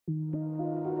You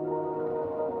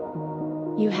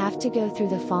have to go through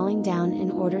the falling down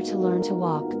in order to learn to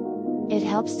walk. It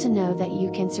helps to know that you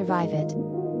can survive it.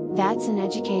 That's an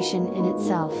education in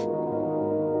itself.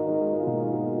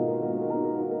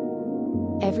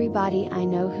 Everybody I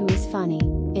know who is funny,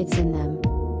 it's in them.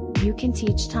 You can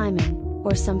teach timing,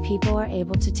 or some people are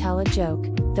able to tell a joke,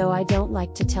 though I don't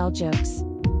like to tell jokes.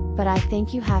 But I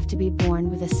think you have to be born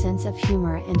with a sense of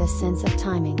humor and a sense of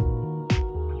timing.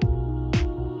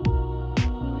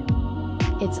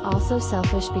 It's also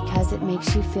selfish because it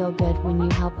makes you feel good when you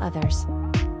help others.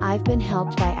 I've been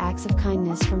helped by acts of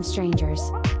kindness from strangers.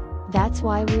 That's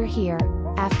why we're here,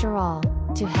 after all,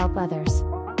 to help others.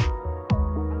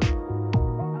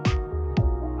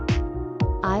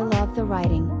 I love the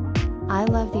writing. I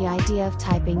love the idea of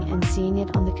typing and seeing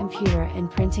it on the computer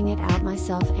and printing it out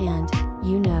myself and,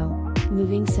 you know,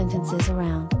 moving sentences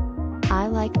around. I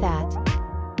like that.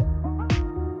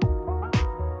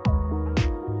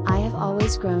 I have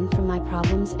always grown from my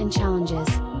problems and challenges,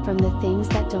 from the things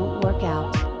that don't work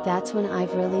out. That's when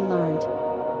I've really learned.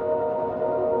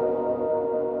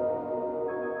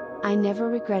 I never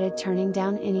regretted turning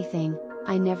down anything.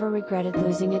 I never regretted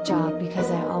losing a job because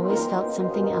I always felt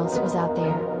something else was out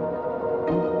there.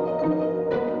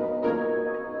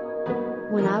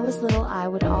 When I was little, I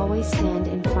would always stand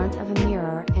in front of a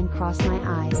mirror and cross my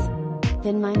eyes.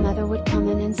 Then my mother would come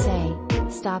in and say,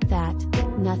 "Stop that,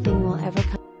 nothing will ever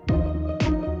come."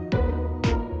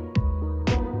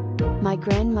 My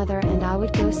grandmother and I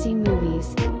would go see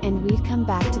movies, and we'd come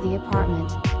back to the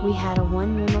apartment. We had a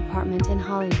one-room apartment in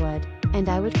Hollywood, and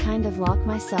I would kind of lock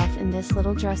myself in this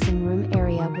little dressing room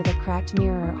area with a cracked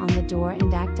mirror on the door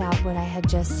and act out what I had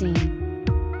just seen.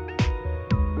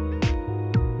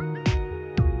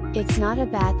 It's not a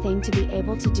bad thing to be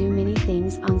able to do many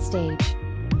things on stage.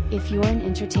 If you're an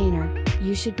entertainer,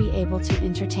 you should be able to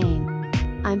entertain.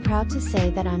 I'm proud to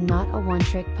say that I'm not a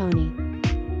one-trick pony.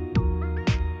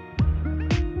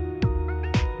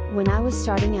 When I was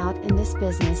starting out in this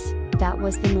business, that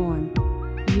was the norm.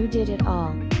 You did it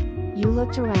all. You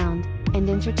looked around, and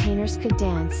entertainers could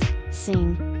dance,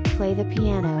 sing, play the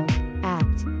piano,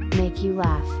 act, make you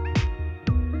laugh.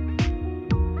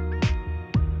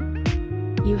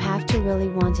 You have to really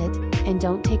want it, and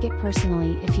don't take it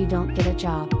personally if you don't get a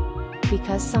job.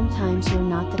 Because sometimes you're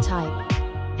not the type.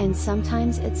 And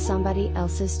sometimes it's somebody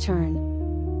else's turn.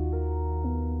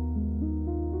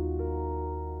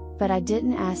 But I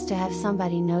didn't ask to have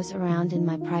somebody nose around in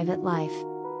my private life.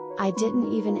 I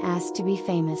didn't even ask to be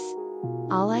famous.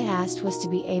 All I asked was to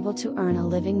be able to earn a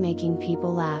living making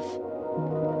people laugh.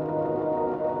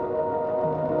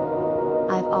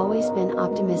 I've always been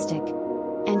optimistic.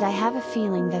 And I have a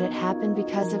feeling that it happened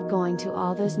because of going to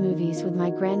all those movies with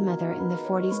my grandmother in the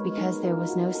 40s because there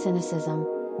was no cynicism.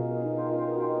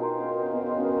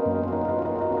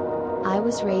 I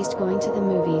was raised going to the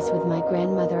movies with my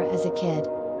grandmother as a kid.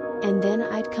 And then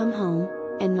I'd come home,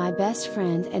 and my best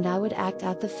friend and I would act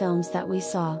out the films that we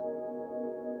saw.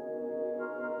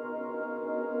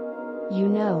 You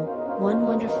know, one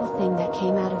wonderful thing that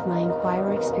came out of my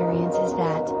Inquirer experience is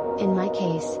that, in my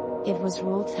case, it was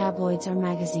ruled tabloids or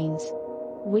magazines.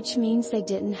 Which means they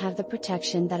didn't have the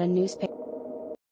protection that a newspaper